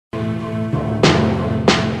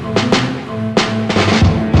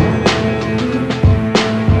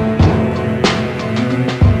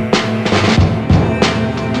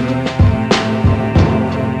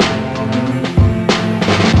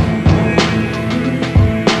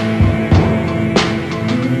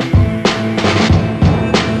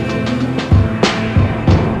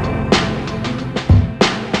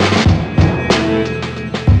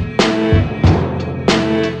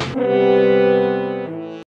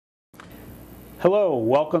Hello,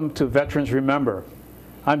 welcome to Veterans Remember.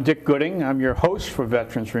 I'm Dick Gooding. I'm your host for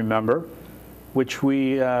Veterans Remember, which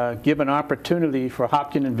we give an opportunity for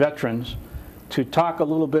Hopkinton veterans to talk a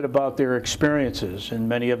little bit about their experiences. And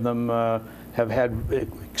many of them have had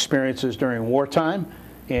experiences during wartime,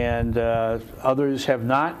 and others have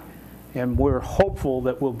not. And we're hopeful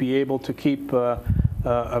that we'll be able to keep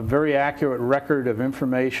a very accurate record of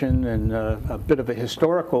information and a bit of a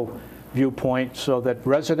historical viewpoint so that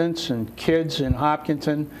residents and kids in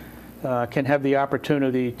Hopkinton can have the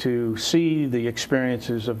opportunity to see the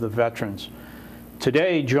experiences of the veterans.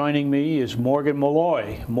 Today, joining me is Morgan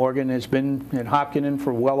Molloy. Morgan has been in Hopkinton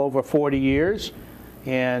for well over 40 years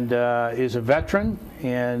and is a veteran,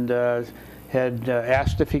 and had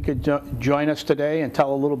asked if he could join us today and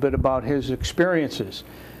tell a little bit about his experiences.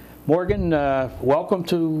 Morgan, welcome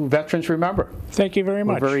to Veterans Remember. Thank you very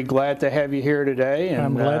much. We're very glad to have you here today. And,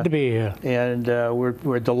 I'm glad to be here. And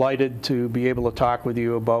we're delighted to be able to talk with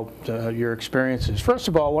you about your experiences. First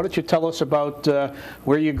of all, why don't you tell us about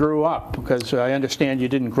where you grew up? Because I understand you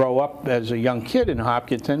didn't grow up as a young kid in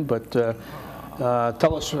Hopkinton, but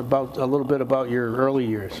tell us about a little bit about your early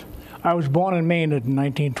years. I was born in Maine in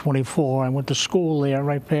 1924. I went to school there.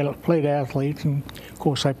 I played athletes, and of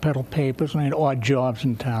course I peddled papers, and I had odd jobs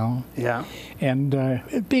in town. Yeah. And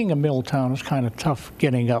being a mill town is kind of tough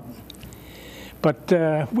getting up. But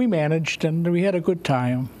we managed, and we had a good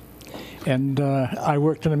time. And I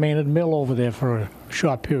worked in the Maynard Mill over there for a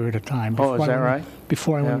short period of time. Oh, is that right?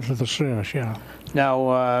 Before I went into the service, yeah.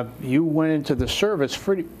 Now, you went into the service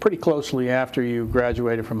pretty closely after you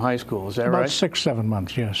graduated from high school, is that right? About 6, 7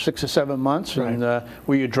 months, yes. 6 or 7 months? Right. And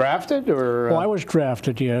were you drafted, or? Well, I was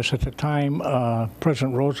drafted, yes. At the time,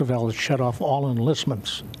 President Roosevelt had shut off all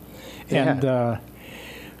enlistments. Yeah. And a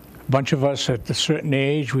bunch of us at a certain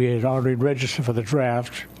age, we had already registered for the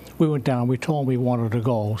draft. We went down, we told them we wanted to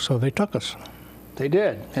go, so they took us. They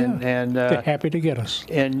did, and they're happy to get us.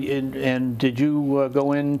 And did you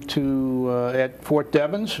go into at Fort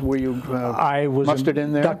Devens? Were you I was mustered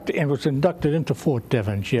in there? Was inducted into Fort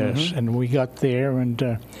Devens, yes. Mm-hmm. And we got there, and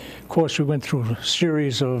of course we went through a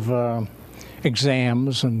series of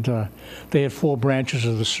exams, and they had 4 branches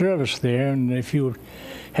of the service there, and if you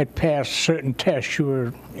had passed certain tests, you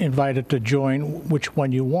were invited to join which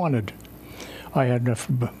one you wanted. I had a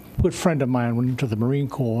good friend of mine went into the Marine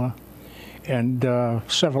Corps, and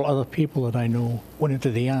several other people that I knew went into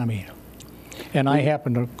the Army. And I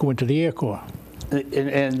happened to go into the Air Corps.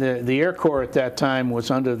 And the Air Corps at that time was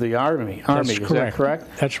under the Army. That's is correct. That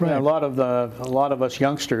correct? That's right. Yeah, a lot of us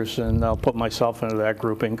youngsters, and I'll put myself into that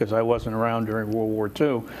grouping because I wasn't around during World War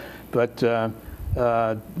II, but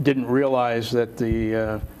didn't realize that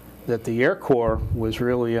the Air Corps was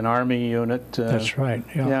really an Army unit. That's right.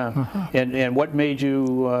 Yeah. Yeah. Uh-huh. And what made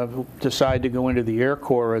you decide to go into the Air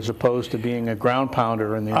Corps as opposed to being a ground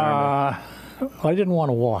pounder in the Army? I didn't want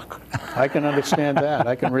to walk. I can understand that.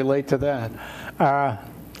 I can relate to that.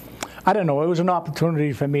 I don't know. It was an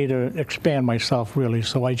opportunity for me to expand myself, really.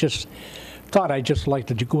 So I just thought I'd just like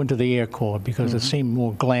to go into the Air Corps because it seemed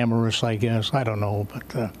more glamorous, I guess. I don't know,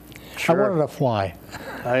 but Sure. I wanted to fly.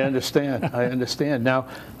 I understand. I understand. Now,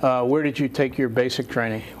 where did you take your basic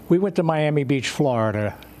training? We went to Miami Beach,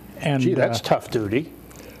 Florida. And, gee, that's tough duty.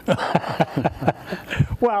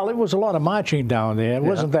 Well, it was a lot of marching down there. It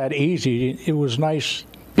wasn't that easy. It was nice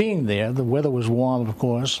being there. The weather was warm, of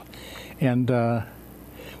course. And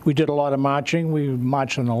we did a lot of marching. We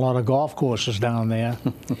marched on a lot of golf courses down there.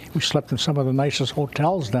 We slept in some of the nicest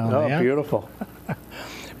hotels down there. Oh, beautiful.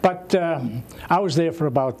 But I was there for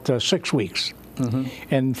about 6 weeks. Mm-hmm.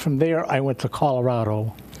 And from there, I went to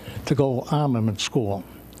Colorado to go armament school.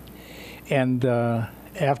 And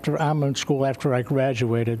after armament school, after I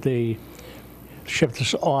graduated, they shipped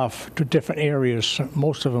us off to different areas.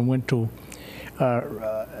 Most of them went to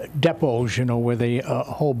depots, you know, where they a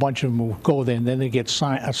whole bunch of them would go there, and then they get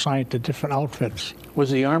assigned to different outfits. Was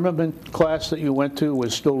the armament class that you went to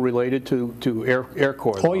was still related to Air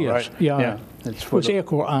Corps? Oh, yes. Right? Yeah. It was Air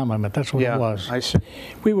Corps armament. That's what it was. I see.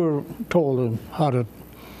 We were taught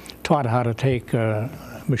how to take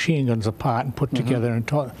machine guns apart and put together, and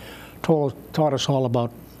taught us all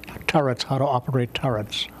about turrets, how to operate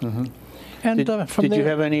turrets. Mm-hmm. And did you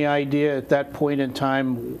have any idea at that point in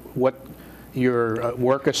time what your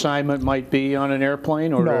work assignment might be on an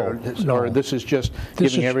airplane, or no. Or this is just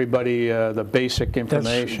giving everybody the basic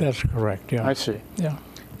information? That's correct. Yeah. I see. Yeah.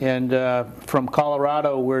 And from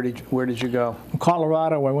Colorado, where did you go? From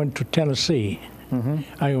Colorado, I went to Tennessee. Mm-hmm.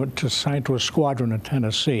 I went assigned to a squadron in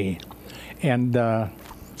Tennessee, and I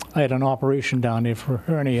had an operation down there for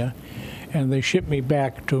hernia, and they shipped me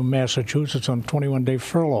back to Massachusetts on 21-day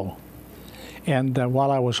furlough. And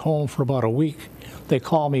while I was home for about a week, they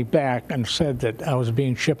called me back and said that I was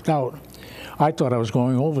being shipped out. I thought I was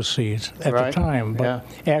going overseas at the time, but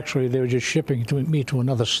actually they were just shipping me to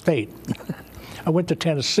another state. I went to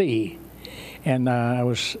Tennessee, and I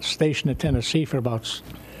was stationed in Tennessee for about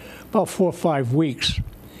 4 or 5 weeks.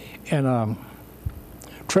 And a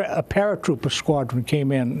paratrooper squadron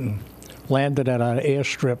came in and landed at our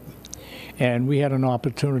airstrip, and we had an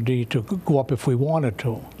opportunity to go up if we wanted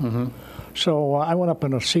to. So I went up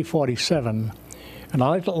in a C-47, and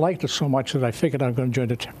I liked it so much that I figured I was going to join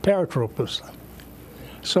the paratroopers.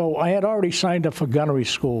 So I had already signed up for gunnery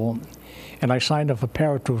school, and I signed up for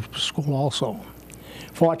paratrooper school also.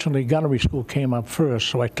 Fortunately, gunnery school came up first,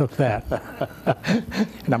 so I took that.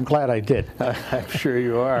 And I'm glad I did. I'm sure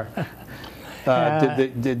you are. At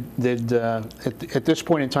this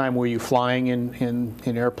point in time, were you flying in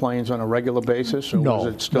airplanes on a regular basis, or was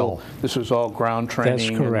it still? This was all ground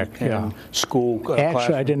training. That's correct. And school. Actually,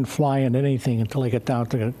 classroom. I didn't fly in anything until I got down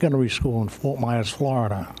to gunnery school in Fort Myers,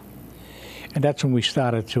 Florida, and that's when we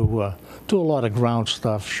started to do a lot of ground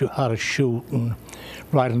stuff, how to shoot and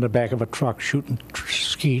ride in the back of a truck, shoot and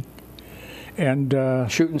skeet. And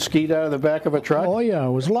shoot and skeet out of the back of a truck? Oh yeah,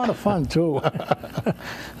 it was a lot of fun too.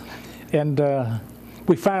 And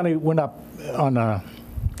we finally went up on a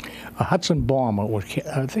Hudson bomber,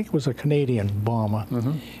 I think it was a Canadian bomber,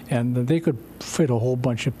 and they could fit a whole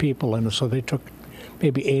bunch of people in it, so they took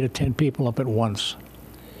maybe 8 or 10 people up at once.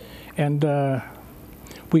 And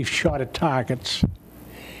we shot at targets,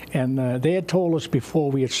 and they had told us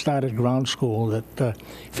before we had started ground school that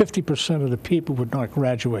 50% of the people would not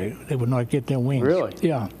graduate. They would not get their wings. Really?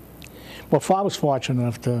 Yeah. Well, I was fortunate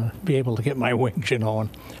enough to be able to get my wings, you know, and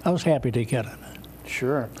I was happy to get it.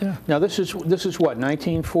 Sure. Yeah. Now this is what,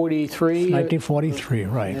 1943? 1943,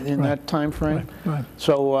 right. In that time frame. Right.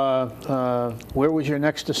 So where was your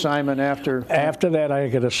next assignment after? After that, I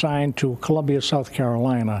got assigned to Columbia, South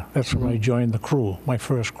Carolina. That's when I joined the crew, my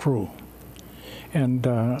first crew, and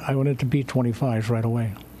I went into B-25s right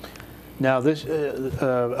away. Now, this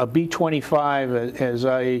a B-25, as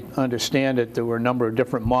I understand it, there were a number of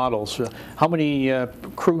different models. How many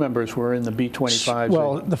crew members were in the B-25s?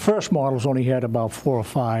 Well, the first models only had about 4 or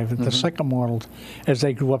 5. The second models, as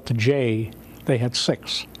they grew up to J, they had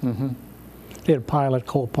 6. They had pilot,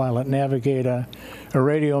 co-pilot, navigator, a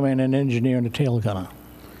radio man, an engineer, and a tail gunner.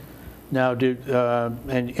 Now,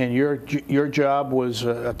 and your job was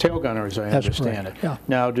a tail gunner, as I understand it. Yeah.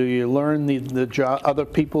 Now, do you learn the other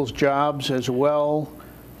people's jobs as well,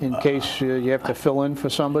 in case you have to fill in for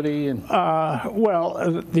somebody? And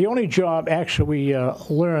well, the only job actually we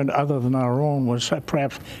learned other than our own was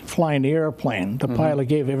perhaps flying the airplane. The pilot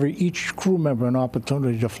gave each crew member an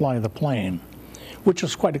opportunity to fly the plane, which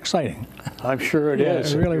was quite exciting. I'm sure it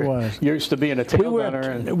is. It really was. You're used to being a tail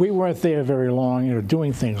gunner. We weren't there very long, you know,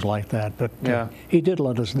 doing things like that, but he did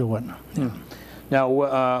let us do it. Now,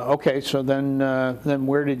 okay, so then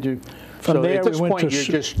where did you? From there, at this we went point,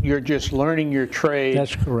 to you're just learning your trade.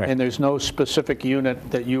 That's correct. And there's no specific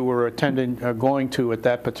unit that you were attending or going to at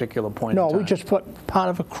that particular point. No, in time. we just put part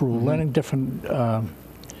of a crew, learning different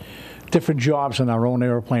jobs in our own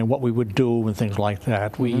airplane, what we would do and things like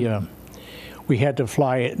that. We had to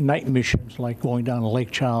fly night missions, like going down to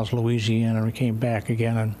Lake Charles, Louisiana, and we came back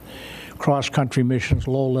again, and cross-country missions,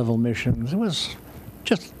 low-level missions. It was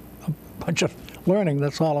just a bunch of learning.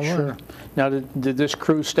 That's all I learned. Sure. Now, did this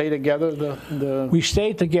crew stay together? We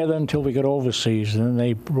stayed together until we got overseas, and then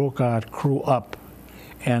they broke our crew up.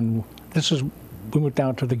 And we went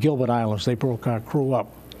down to the Gilbert Islands. They broke our crew up.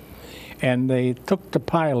 And they took the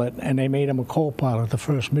pilot, and they made him a co-pilot the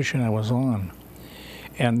first mission I was on.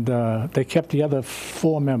 And they kept the other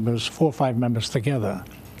 4 or 5 members together.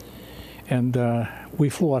 And we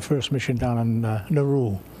flew our first mission down in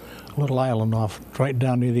Nauru, a little island right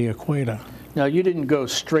down near the equator. Now, you didn't go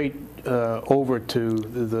straight over to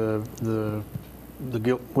the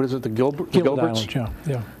what is it, the Gilberts? Island,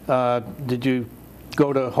 yeah. Did you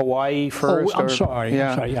go to Hawaii first? Oh, I'm sorry.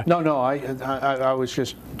 Yeah. I'm sorry, yeah. No, I was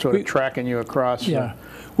just sort of tracking you across. Yeah.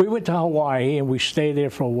 We went to Hawaii, and we stayed there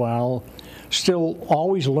for a while, still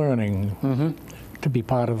always learning to be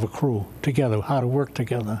part of a crew together, how to work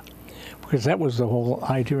together. Because that was the whole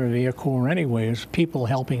idea of the Air Corps anyway, is people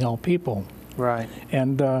helping out people. Right.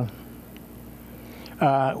 And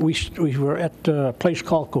we were at a place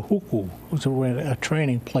called Kahuku. It was a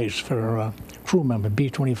training place for crew member,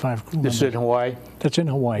 B-25 crew This is in Hawaii? That's in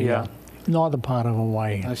Hawaii, yeah. Northern part of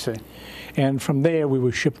Hawaii. I see. And from there, we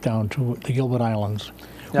were shipped down to the Gilbert Islands.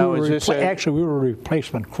 Now, actually, we were a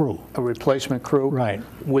replacement crew. A replacement crew? Right.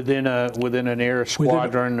 Within an air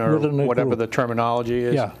squadron or whatever the terminology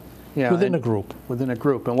is? Yeah. Yeah, within a group. Within a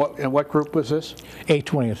group. And what group was this?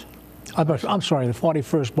 820th. I'm sorry, the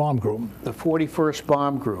 41st Bomb Group. The 41st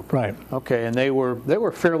Bomb Group. Right. Okay, and they were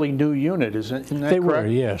a fairly new unit, isn't that They correct? were,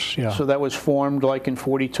 yes, yeah. So that was formed like in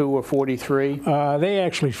 42 or 43? They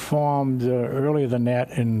actually formed earlier than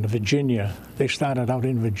that in Virginia. They started out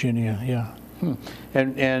in Virginia, yeah.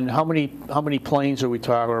 And how many planes are we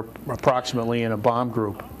talking approximately in a bomb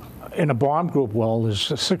group? In a bomb group, well,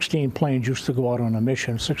 there's 16 planes used to go out on a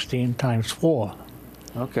mission, 16 times 4.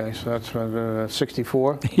 Okay, so that's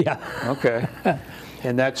 64? Yeah. Okay.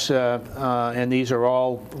 And that's and these are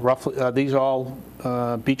all roughly these all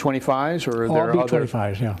B-25s, or are All there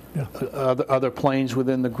B-25s, yeah. other planes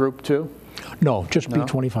within the group too? No, just No?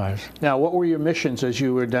 B-25s. Now, what were your missions as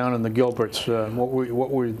you were down in the Gilberts?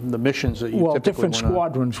 What were the missions that you Well, typically different went on?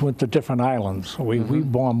 squadrons went to different islands. We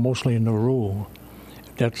bombed mostly in Nauru.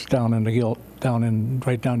 That's down in the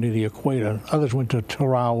right down near the equator. Others went to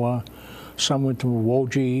Tarawa. Some went to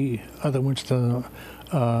Woji. Others went to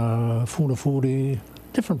Funafuti.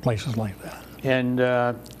 Different places like that.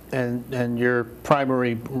 And your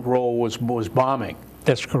primary role was bombing.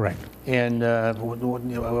 That's correct. And are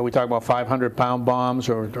we talking about 500-pound bombs,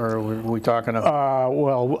 or were we talking about?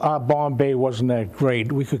 Well, our bomb bay wasn't that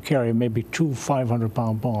great. We could carry maybe 2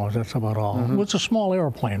 500-pound bombs. That's about all. It was a small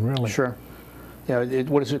airplane, really. Sure. Yeah.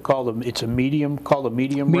 What is it called? It's a medium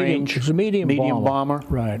range. It's a medium bomber.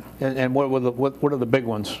 Right. And what are the big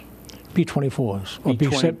ones? B-24s or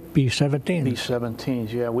B-20 B-17s.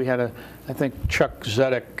 B-17s. Yeah, we had I think Chuck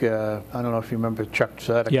Zedek. I don't know if you remember Chuck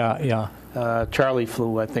Zedek. Yeah. Charlie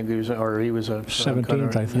flew. I think he was a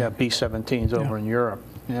 17s. I think. Yeah, B-17s over in Europe.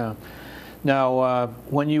 Yeah. Now,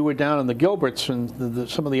 when you were down in the Gilberts and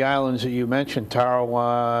some of the islands that you mentioned,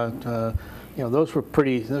 Tarawa, those were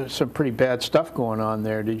there's some pretty bad stuff going on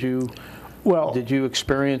there. Did you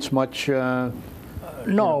experience much?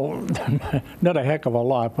 No, not a heck of a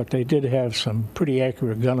lot, but they did have some pretty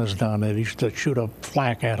accurate gunners down there. They used to shoot up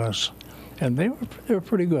flak at us, and they were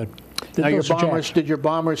pretty good. Now, did your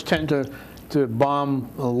bombers tend to bomb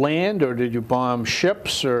land, or did you bomb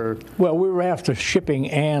ships, or? Well, we were after shipping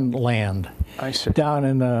and land. I see. Down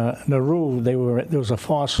in Nauru, there was a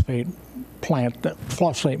phosphate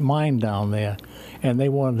mine down there, and they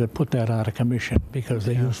wanted to put that out of commission because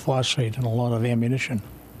they use phosphate in a lot of ammunition.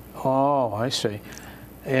 Oh, I see.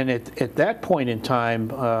 And at that point in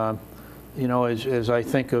time, as I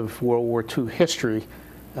think of World War II history,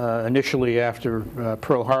 initially after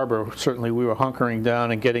Pearl Harbor, certainly we were hunkering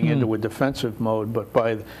down and getting into a defensive mode. But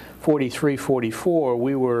by 43, 44,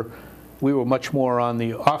 we were much more on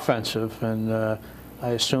the offensive, and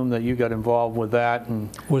I assume that you got involved with that. And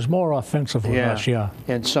it was more offensive with us, yeah.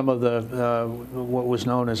 And some of the what was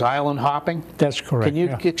known as island hopping. That's correct. Can you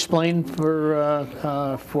explain for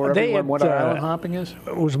everyone what island hopping is?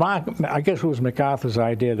 It was I guess it was MacArthur's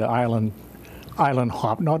idea, the island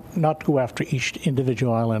hop, not go after each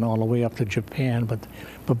individual island all the way up to Japan, but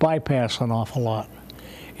bypass an awful lot.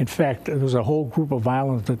 In fact, there was a whole group of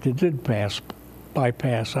islands that they did bypass.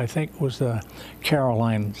 I think it was the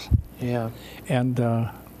Carolines. Yeah. And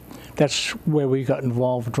that's where we got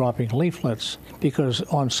involved dropping leaflets, because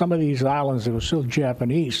on some of these islands they were still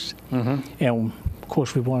Japanese. And of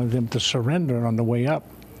course we wanted them to surrender on the way up,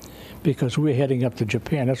 because we were heading up to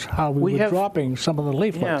Japan. That's how we were dropping some of the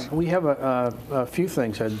leaflets. Yeah, we have a few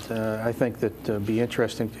things I think that be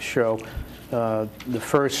interesting to show. The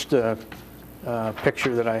first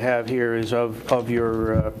picture that I have here is of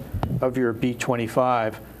your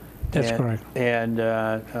B-25. That's correct. And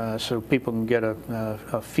so people can get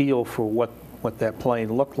a feel for what that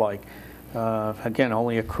plane looked like. Again,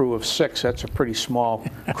 only a crew of 6. That's a pretty small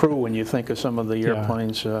crew when you think of some of the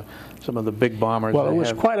airplanes, some of the big bombers. Well, it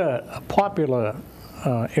was quite a popular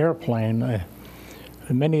airplane.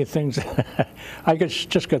 Many things. I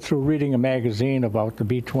just got through reading a magazine about the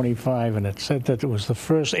B-25, and it said that it was the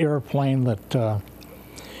first airplane that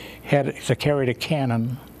carried a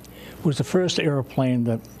cannon. It was the first airplane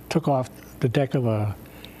that took off the deck of a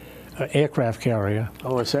aircraft carrier.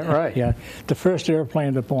 Oh, is that right? Yeah, the first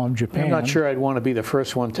airplane to bomb Japan. I'm not sure I'd want to be the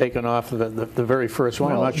first one taken off, the very first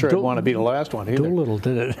one. Well, I'm not sure I'd want to be the last one either. Doolittle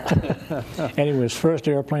did it. Anyways, first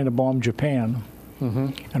airplane to bomb Japan.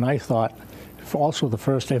 And I thought, also the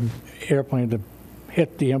first airplane to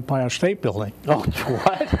hit the Empire State Building. Oh,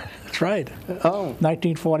 what? That's right. Oh.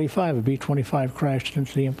 1945, a B-25 crashed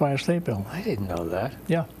into the Empire State Building. I didn't know that.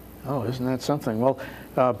 Yeah. Oh, isn't that something? Well,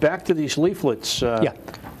 back to these leaflets. Maybe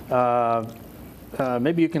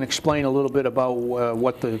you can explain a little bit about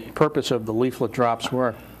what the purpose of the leaflet drops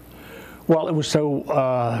were. Well, it was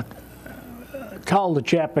so tell the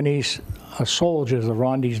Japanese soldiers that were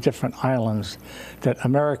on these different islands that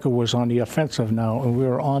America was on the offensive now, and we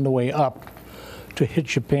were on the way up to hit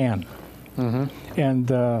Japan. And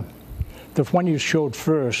the one you showed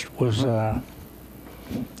first was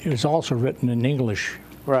it was also written in English.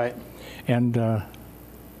 Right. And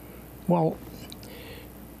well,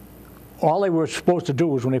 all they were supposed to do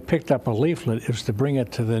was, when they picked up a leaflet, is to bring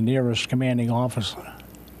it to the nearest commanding officer,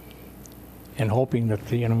 and hoping that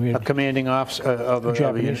the a commanding officer of a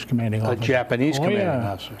Japanese commanding officer. A Japanese commanding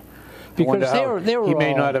officer. Because they were he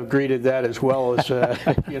may all, not have greeted that as well as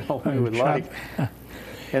we would like.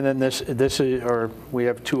 And then this is, or we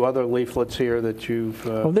have two other leaflets here that you've.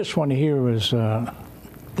 Well, this one here is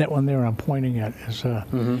that one there I'm pointing at is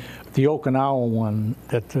the Okinawa one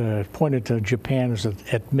that pointed to Japan is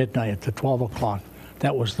at midnight, at 12 o'clock.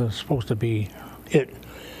 That was supposed to be it.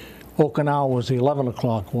 Okinawa was the 11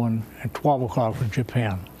 o'clock one, and 12 o'clock for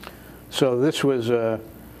Japan. So this was a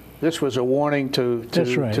warning to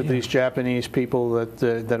these Japanese people that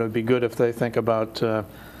it would be good if they think about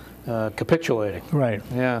capitulating. Right.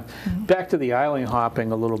 Yeah. Back to the island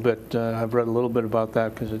hopping a little bit. I've read a little bit about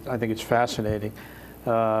that because I think it's fascinating.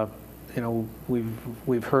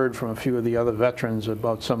 We've heard from a few of the other veterans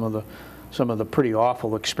about some of the pretty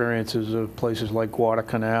awful experiences of places like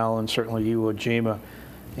Guadalcanal and certainly Iwo Jima,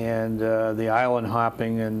 and the island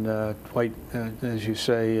hopping and quite, as you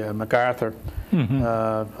say, MacArthur.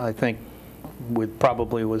 I think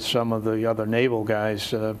probably with some of the other naval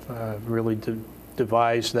guys really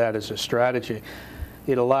devised that as a strategy.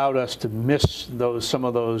 It allowed us to miss some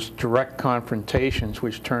of those direct confrontations,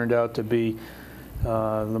 which turned out to be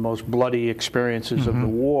the most bloody experiences of the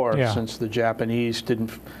war, since the Japanese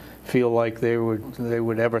didn't feel like they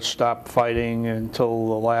would ever stop fighting until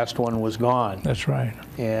the last one was gone. That's right.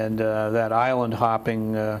 And that island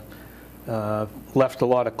hopping left a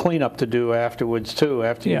lot of cleanup to do afterwards too.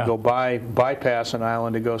 After you go bypass an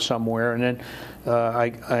island to go somewhere, and then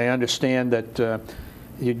I understand that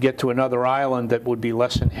you'd get to another island that would be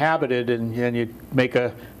less inhabited, and you'd make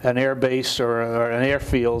an air base or an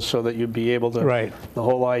airfield so that you'd be able to. Right. The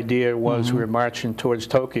whole idea was we were marching towards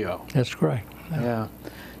Tokyo. That's correct. Yeah.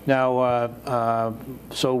 Now,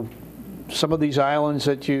 so some of these islands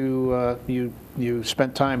that you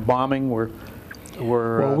spent time bombing were.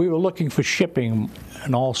 Well, we were looking for shipping,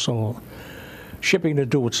 and also shipping to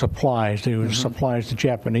do with supplies. There were supplies to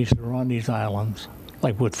Japanese that were on these islands,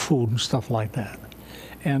 like with food and stuff like that.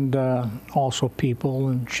 And also people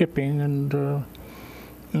and shipping, and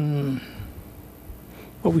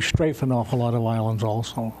but we strafed an awful lot of islands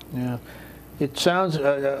also. Yeah, it sounds.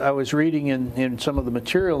 I was reading in some of the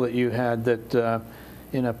material that you had that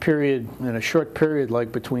in a short period,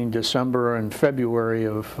 like between December and February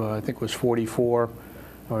of I think it was 44,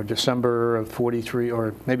 or December of 43,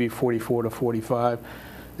 or maybe 44 to 45,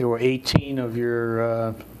 there were 18 of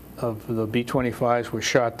of the B-25s were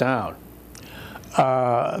shot down.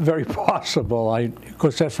 Very possible.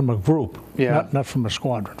 Because that's from a group, not from a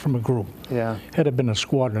squadron, from a group. Yeah. Had it been a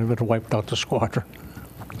squadron, it would have wiped out the squadron.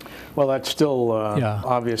 Well, that's still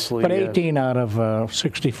obviously. But 18 out of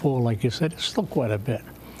 64, like you said, is still quite a bit.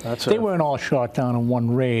 They weren't all shot down in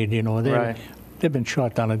one raid, you know. They've been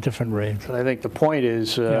shot down in different raids. But I think the point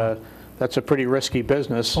is that's a pretty risky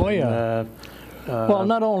business. Oh, yeah. Well,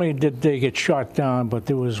 not only did they get shot down, but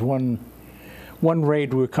there was one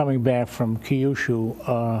raid we were coming back from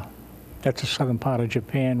Kyushu, that's the southern part of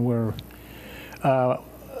Japan, where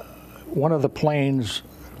one of the planes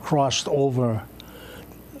crossed over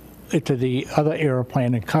into the other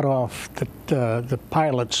airplane and cut off the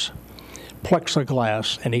pilot's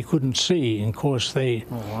plexiglass, and he couldn't see. And of course, the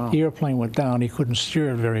airplane went down. He couldn't steer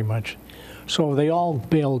it very much. So they all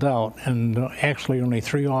bailed out, and actually only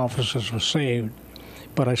 3 officers were saved.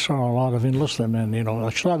 But I saw a lot of enlisted men, you know. I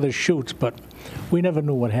saw the shoots, but we never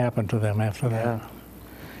knew what happened to them after that.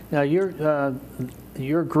 Now,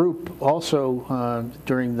 your group also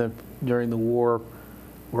during the war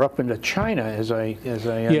were up into China, as I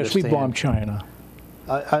understand. Yes, we bombed China.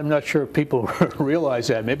 I'm not sure if people realize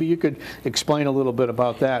that. Maybe you could explain a little bit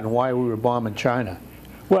about that and why we were bombing China.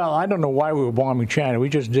 Well, I don't know why we were bombing China. We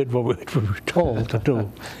just did what we were told to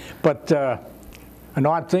do. But an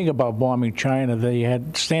odd thing about bombing China,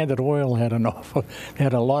 Standard Oil had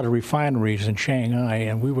a lot of refineries in Shanghai,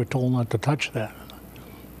 and we were told not to touch that.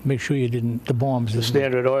 Make sure the bombs. The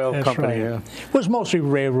Standard Oil Company. Right. Yeah. It was mostly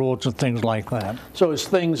railroads and things like that. So it's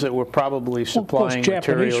things that were probably supplying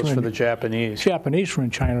materials for the Japanese. Japanese were in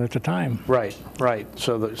China at the time. Right, right.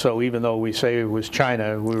 So even though we say it was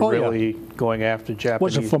China, we were really going after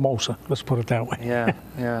Japanese. It wasn't Formosa, let's put it that way. Yeah,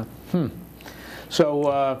 yeah.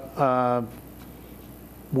 So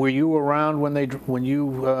Were you around when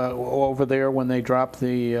you over there when they dropped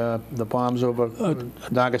the bombs over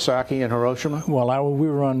Nagasaki and Hiroshima? Well, we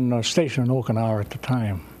were on station in Okinawa at the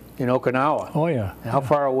time. In Okinawa? Oh, yeah. And how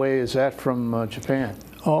far away is that from Japan?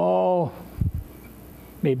 Oh,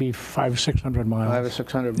 maybe 500 or 600 miles. 500 or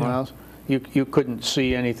 600 miles? You couldn't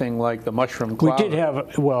see anything like the mushroom cloud? We did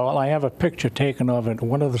have, well, I have a picture taken of it.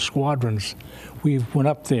 One of the squadrons, we went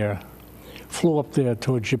up there, flew up there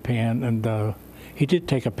toward Japan, and he did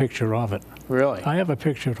take a picture of it. Really? I have a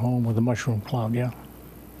picture at home with the mushroom cloud, yeah.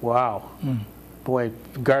 Wow. Boy,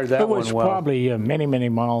 guard that one well. It was probably many, many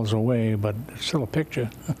miles away, but it's still a picture.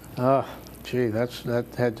 Gee, that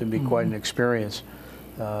had to be quite an experience,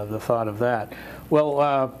 the thought of that.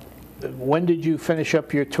 Well, when did you finish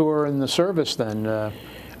up your tour in the service then? In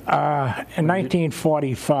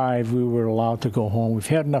 1945, we were allowed to go home. We've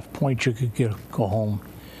had enough points you could go home.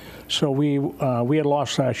 So we had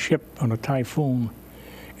lost our ship on a typhoon,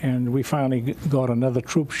 and we finally got another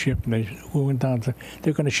troop ship. And we went down to.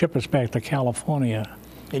 They're going to ship us back to California.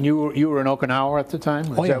 And you were in Okinawa at the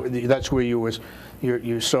time? Oh, yeah. That's where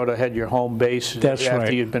you sort of had your home base. That's after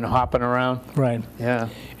right. You'd been hopping around. Right. Yeah.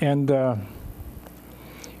 And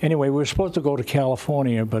anyway, we were supposed to go to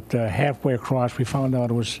California, but halfway across, we found out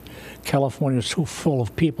California was too full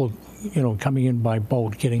of people, coming in by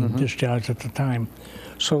boat, getting discharged at the time.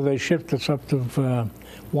 So they shipped us up to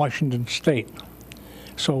Washington State.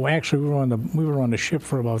 So actually, we were on the ship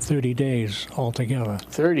for about 30 days altogether.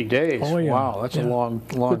 30 days? Oh, yeah. Wow, that's a long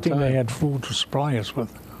Good thing time. they had food to supply us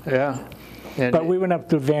with. Yeah. But we went up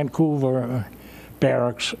to Vancouver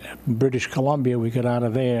Barracks, British Columbia. We got out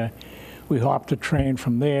of there. We hopped a train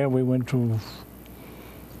from there. We went through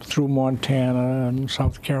Montana and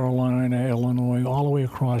South Carolina, Illinois, all the way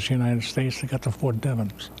across the United States to get to Fort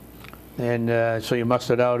Devens. And so you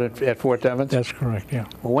mustered out at Fort Devens? That's correct, yeah.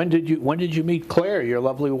 Well, when did you meet Claire, your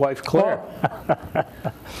lovely wife Claire? Oh.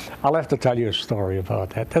 I'll have to tell you a story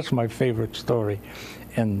about that. That's my favorite story.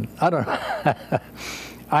 And I don't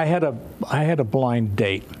I had a blind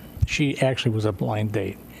date. She actually was a blind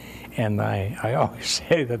date. And I always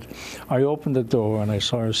say that I opened the door and I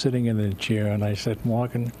saw her sitting in a chair and I said,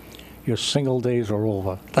 "Morgan, your single days are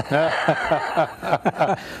over."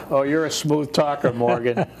 Oh, you're a smooth talker,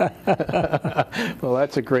 Morgan. Well,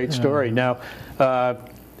 that's a great story. Now, how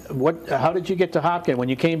did you get to Hopkins? When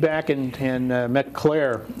you came back and met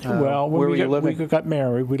Claire, where were you living? We got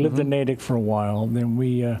married. We lived in Natick for a while. Then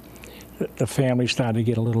the family started to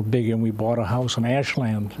get a little bigger, and we bought a house in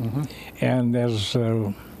Ashland. And as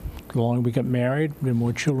long we got married, the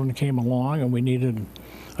more children came along, and we needed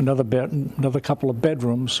another couple of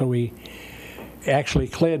bedrooms. So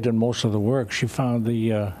Claire did most of the work. She found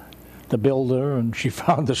the builder, and she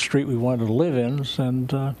found the street we wanted to live in,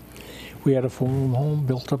 and we had a 4-room home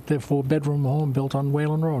built up there, 4-bedroom home built on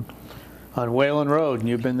Wayland Road. On Wayland Road, and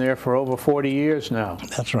you've been there for over 40 years now.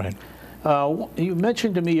 That's right. You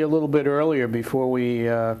mentioned to me a little bit earlier before we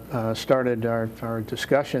started our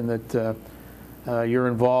discussion that you're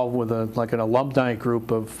involved with an alumni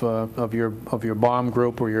group of your bomb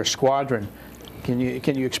group or your squadron. Can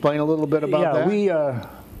you explain a little bit about that?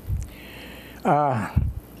 Yeah,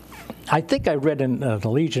 I think I read in the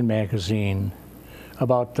Legion magazine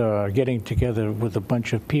about getting together with a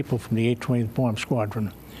bunch of people from the 820th Bomb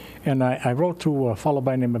Squadron. And I wrote to a fellow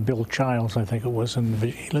by the name of Bill Childs, I think it was,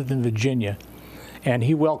 he lived in Virginia. And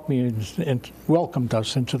he welcomed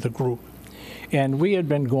us into the group. And we had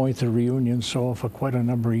been going to reunions for quite a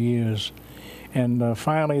number of years. And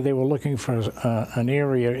finally they were looking for an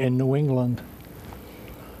area in New England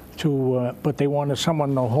but they wanted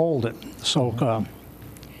someone to hold it. So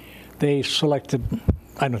they selected,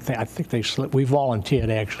 we volunteered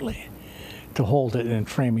actually to hold it in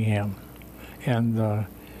Framingham. And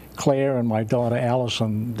Claire and my daughter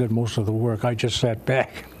Allison did most of the work. I just sat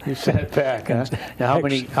back. You sat back, huh? Now,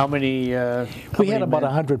 how many? We had about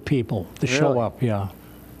 100 people to show up. Yeah.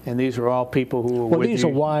 And these are all people who were with you?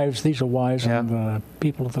 These are wives and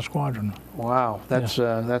people of the squadron. Wow,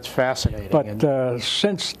 that's fascinating. But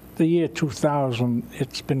since the year 2000,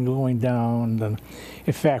 it's been going down. And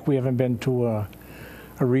in fact, we haven't been to a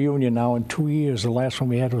reunion now in 2 years. The last one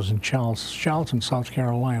we had was in Charleston, South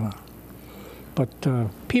Carolina. But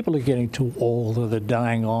people are getting too old, or they're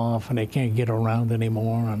dying off, and they can't get around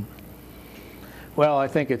anymore. Well, I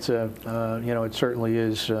think it's it certainly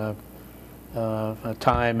is a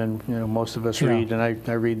time, and most of us read, and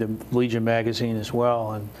I read the Legion magazine as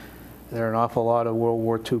well, and there are an awful lot of World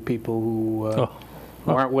War II people who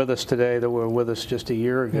aren't with us today that were with us just a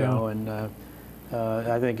year ago, and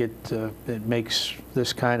I think it makes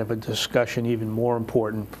this kind of a discussion even more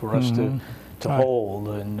important for us to hold,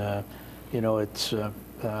 and it's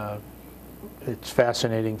it's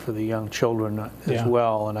fascinating for the young children as Yeah.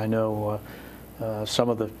 well. And I know some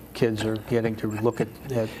of the kids are getting to look at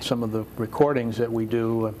some of the recordings that we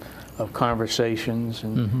do of conversations,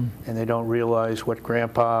 and they don't realize what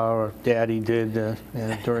Grandpa or Daddy did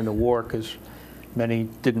during the war, because many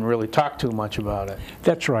didn't really talk too much about it.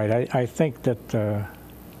 That's right. I think that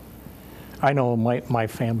I know my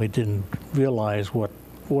family didn't realize what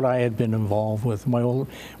I had been involved with.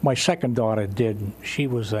 My second daughter did. She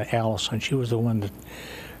was Allison. She was the one that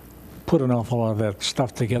put an awful lot of that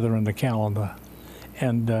stuff together in the calendar,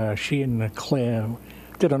 and she and Claire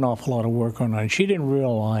did an awful lot of work on it. And she didn't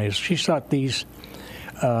realize. She thought these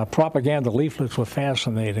propaganda leaflets were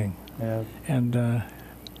fascinating, Yeah. and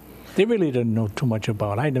they really didn't know too much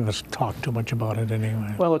about it. I never talked too much about it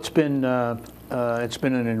anyway. Well, it's been an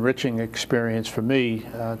enriching experience for me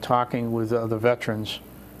talking with other veterans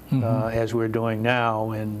as we're doing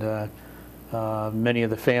now, and many of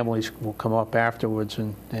the families will come up afterwards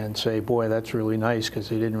and say, "Boy, that's really nice," because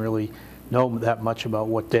they didn't really know that much about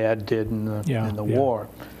what Dad did in the war.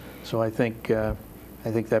 So I think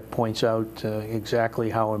that points out exactly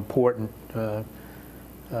how important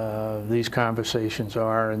these conversations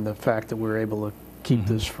are, and the fact that we're able to keep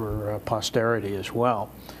this for posterity as well.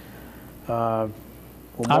 I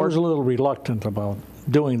was a little reluctant about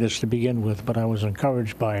doing this to begin with, but I was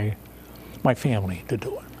encouraged by my family to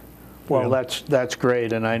do it. Well, that's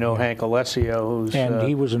great, and I know Hank Alessio,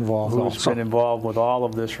 he was involved who's been involved with all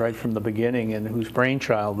of this right from the beginning, and whose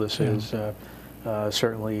brainchild this is,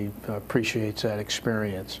 certainly appreciates that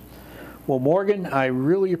experience. Well, Morgan, I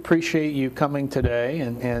really appreciate you coming today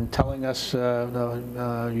and telling us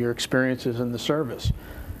your experiences in the service.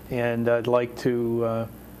 And I'd like to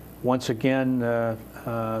once again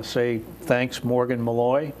say thanks, Morgan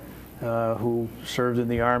Molloy, who served in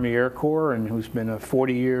the Army Air Corps and who's been at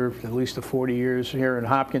least 40 years here in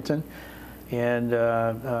Hopkinton,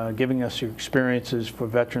 and giving us your experiences for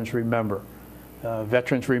Veterans Remember.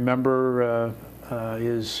 Veterans Remember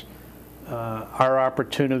is our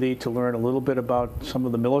opportunity to learn a little bit about some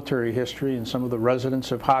of the military history and some of the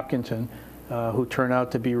residents of Hopkinton who turn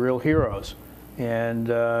out to be real heroes, and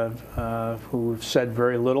who have said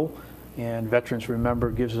very little, and Veterans Remember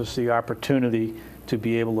gives us the opportunity to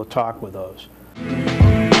be able to talk with those.